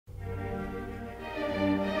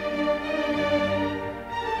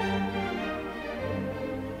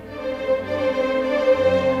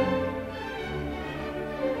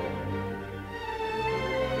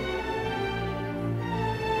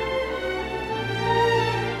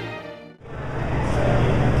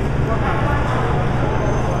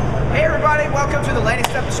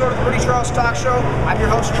episode of the Rudy Charles Talk Show. I'm your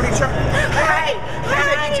host, Rudy Charles. Hey!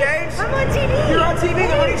 Hi! James. I'm on TV. You're on TV,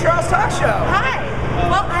 the Rudy Charles Talk Show. Hi.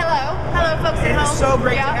 Well, hello. Hello, folks at home. It's so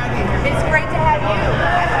great to have you here. It's great to have you.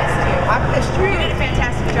 I missed you. I missed you. You did a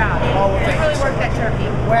fantastic job. Oh, well, you really worked that turkey.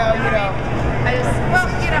 Well, you know. I'm just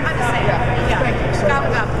saying. Yeah. Thank you. So Gobble,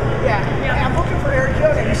 gobble. Yeah. I'm looking for Eric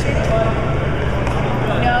Young. Have you seen him?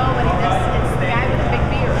 No, but it's the guy with the big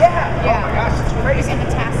beard. Yeah. Yeah. Oh my gosh, it's crazy. And the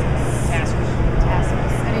tassels. Tassels.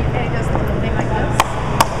 And he does the little thing like this.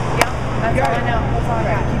 Yeah. That's all I know. That's all I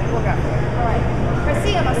got. Keep a lookout for him. All right. If I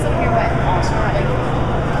see him, I'll slip your way. Awesome. All right.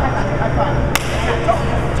 High five.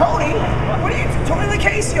 Tony, what are you? Tony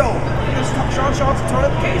Lucasio. Sean Schultz and Tony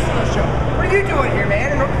Lucasio show. What are you doing here,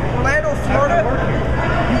 man? In Orlando, Florida. I work here.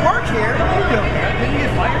 You work here? What are you doing? Didn't you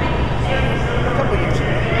get fired? A couple of years ago.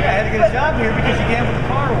 Yeah, I had to get a job here because you gambled the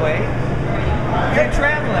car away. You're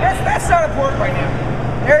traveling. That's not important right now.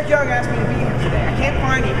 Eric Young asked me to be here today. I can't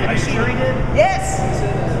find him. Are you sure he did? Yes.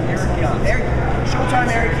 Eric Young. Showtime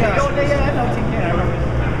Eric Young. Oh, yeah, I know Tim Ken. I remember.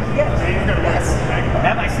 Yes.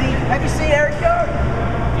 Have I seen? Have you seen Eric Young?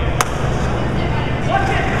 What?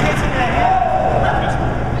 Can't see that.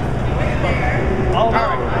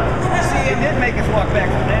 Although, see, it did make us walk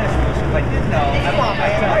back to Nashville, so if I did know,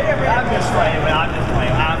 I'm just playing.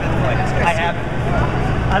 I haven't.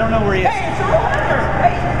 I don't know where he is. Hey, it's Earl Hunter.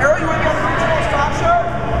 Hey, Earl, you want to be on the Rudy Charles Talk Show?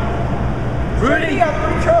 Rudy. On the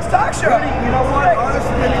Rudy Charles Talk Show. Rudy, you know what?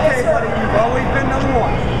 Honestly, let me tell you, buddy, you've always been number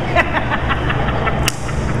one.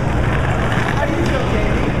 How do you feel,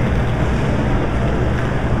 Katie?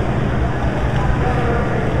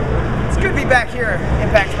 It's good to be back here at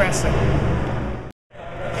Impact Wrestling.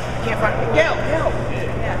 Can't find Gail.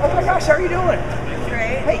 Oh my gosh, how are you doing?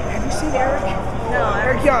 Great. Hey, have you seen Eric? No, I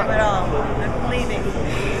Eric haven't Young. seen him at all. I'm leaving.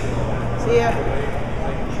 See ya.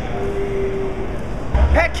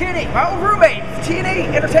 Pat Kinney, my old roommate,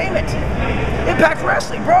 TNA Entertainment. Impact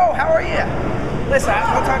Wrestling, bro, how are you? Listen, I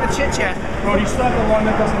have no time to chit-chat. Bro, you stuck on one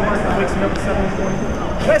that doesn't work that wakes me up at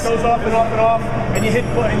 7:40. Listen. Goes off and off and off, and you hit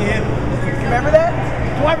put and you hit. You remember that?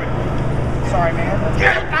 Sorry, man.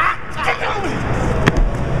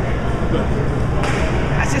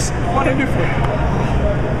 I just wanted to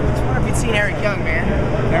just wonder if you'd seen Eric Young, man.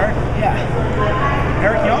 Eric? Yeah.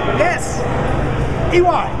 Eric Young? Yes.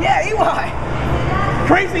 EY. Yeah, EY.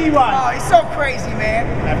 Crazy EY. Oh, he's so crazy, man.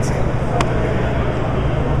 Haven't seen him.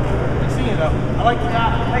 I've seen it though. I like the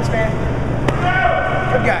guy. Thanks, man.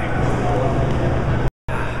 Good guy.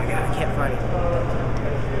 I can't find him.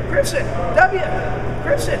 Crimson,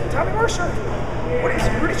 Crimson, Tommy Mercer. What is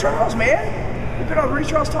it? Rudy Charles, man? We've been on Rudy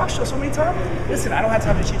Charles Talk Show so many times. Listen, I don't have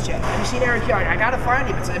time to chit chat. Have you seen Eric Young? I gotta find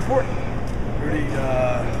him. It's important. Rudy,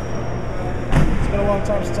 it's been a long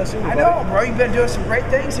time since I've seen you. I know, bro. You've been doing some great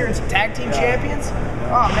things here and some tag team champions.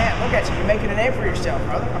 Oh man, look at you. You're making a name for yourself,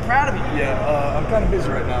 brother. I'm proud of you. Yeah, I'm kind of busy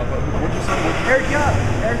right now, but what'd you say? Eric Young.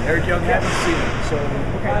 Eric Young, haven't seen him, so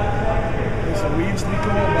listen, we used to be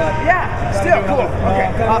cool, but Yeah, still cool.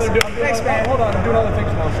 Okay, awesome. Thanks, man. Hold on, I'm doing other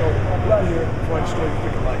things now, so I'll get out of here before I destroy your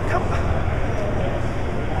freaking life. Come on.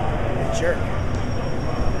 Jerk.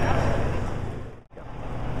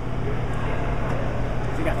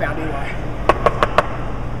 I think I found Eli.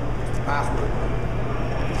 Password.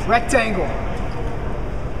 Rectangle.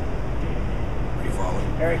 Are you following?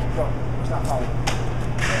 Eric, keep going. It's not following.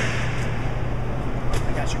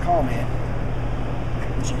 I got your call, man.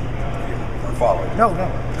 You're following. No.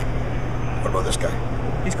 What about this guy?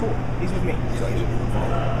 He's cool. He's with me. He's like, you're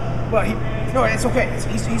following. Well, no, it's okay.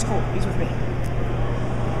 He's cool. He's with me.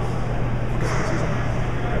 You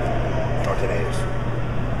know what today is?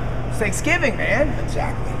 It's Thanksgiving, man.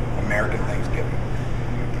 Exactly. American Thanksgiving.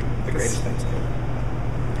 The greatest Thanksgiving.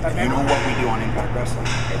 And you know what we do on Impact Wrestling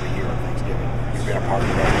every year on Thanksgiving? You've been a part of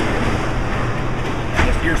it every year. And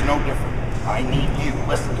this year's no different. I need you,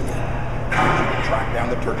 listen to me. I need you to track down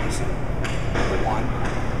the turkey scene. Number one,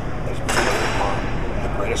 is the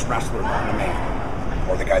greatest wrestler known to man.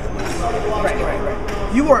 Or the guy that loses every Thanksgiving. Right.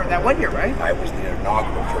 You were that 1 year, right? I was the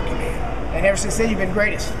inaugural turkey man. And ever since then, you've been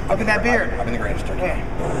greatest. Look at that beard. I've been the greatest turkey Yeah. man.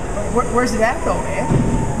 Where's it at, though, man?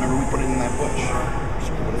 Remember we put it in that bush,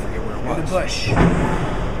 so we wouldn't forget where it was. The bush.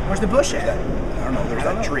 Where's the bush at? I don't know, there's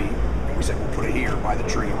that tree. And we said we'll put it here by the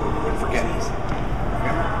tree where we wouldn't forget it.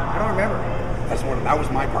 Remember? I don't remember. That was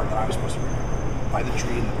my part that I was supposed to remember. By the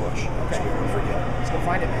tree in the bush, so we wouldn't forget. Let's go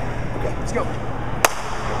find it, man. Okay. Let's go.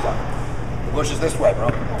 What's up? The bush is this way, bro.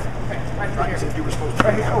 Okay, right You here. said you were supposed to.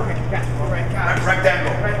 Right here. Okay, got it. All right, got it.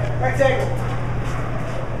 Rectangle. Rectangle.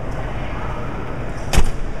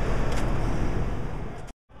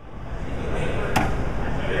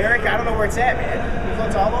 Eric, I don't know where it's at, man. It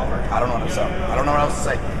floats all over. I don't know what to say. I don't know what else to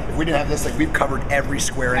say. If we didn't have this thing, we've covered every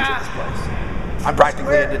square inch of this place. I'm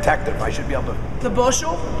practically a detective. I should be able to. The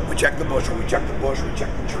bushel? We checked the bushel, we checked the bush, we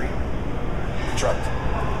checked the tree. We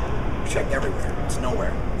checked everywhere. It's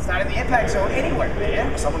nowhere. It's not in the impact zone anywhere,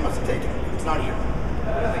 man. Someone must have taken it. It's not here.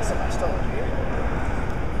 I don't think somebody stole it, dude.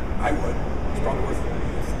 I would. It's probably worth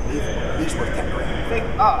at least worth 10 grand. Think,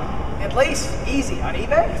 at least easy on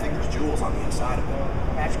eBay? I think there's jewels on the inside of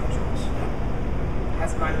it. Magical jewels.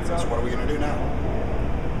 Has mine its own. So what are we gonna do now?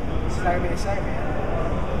 This is not gonna be the same, man.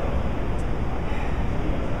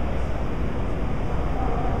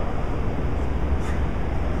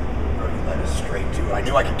 You led us straight to it. I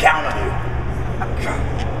knew I could count on you.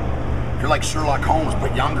 God. You're like Sherlock Holmes,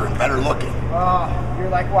 but younger and better looking. Oh, you're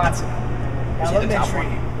like Watson. Is he the top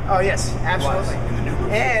Elementary. one? Oh, yes, absolutely. In the new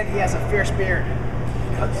movie. And he has a fierce beard.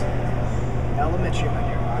 He does. Elementary, my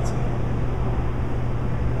dear.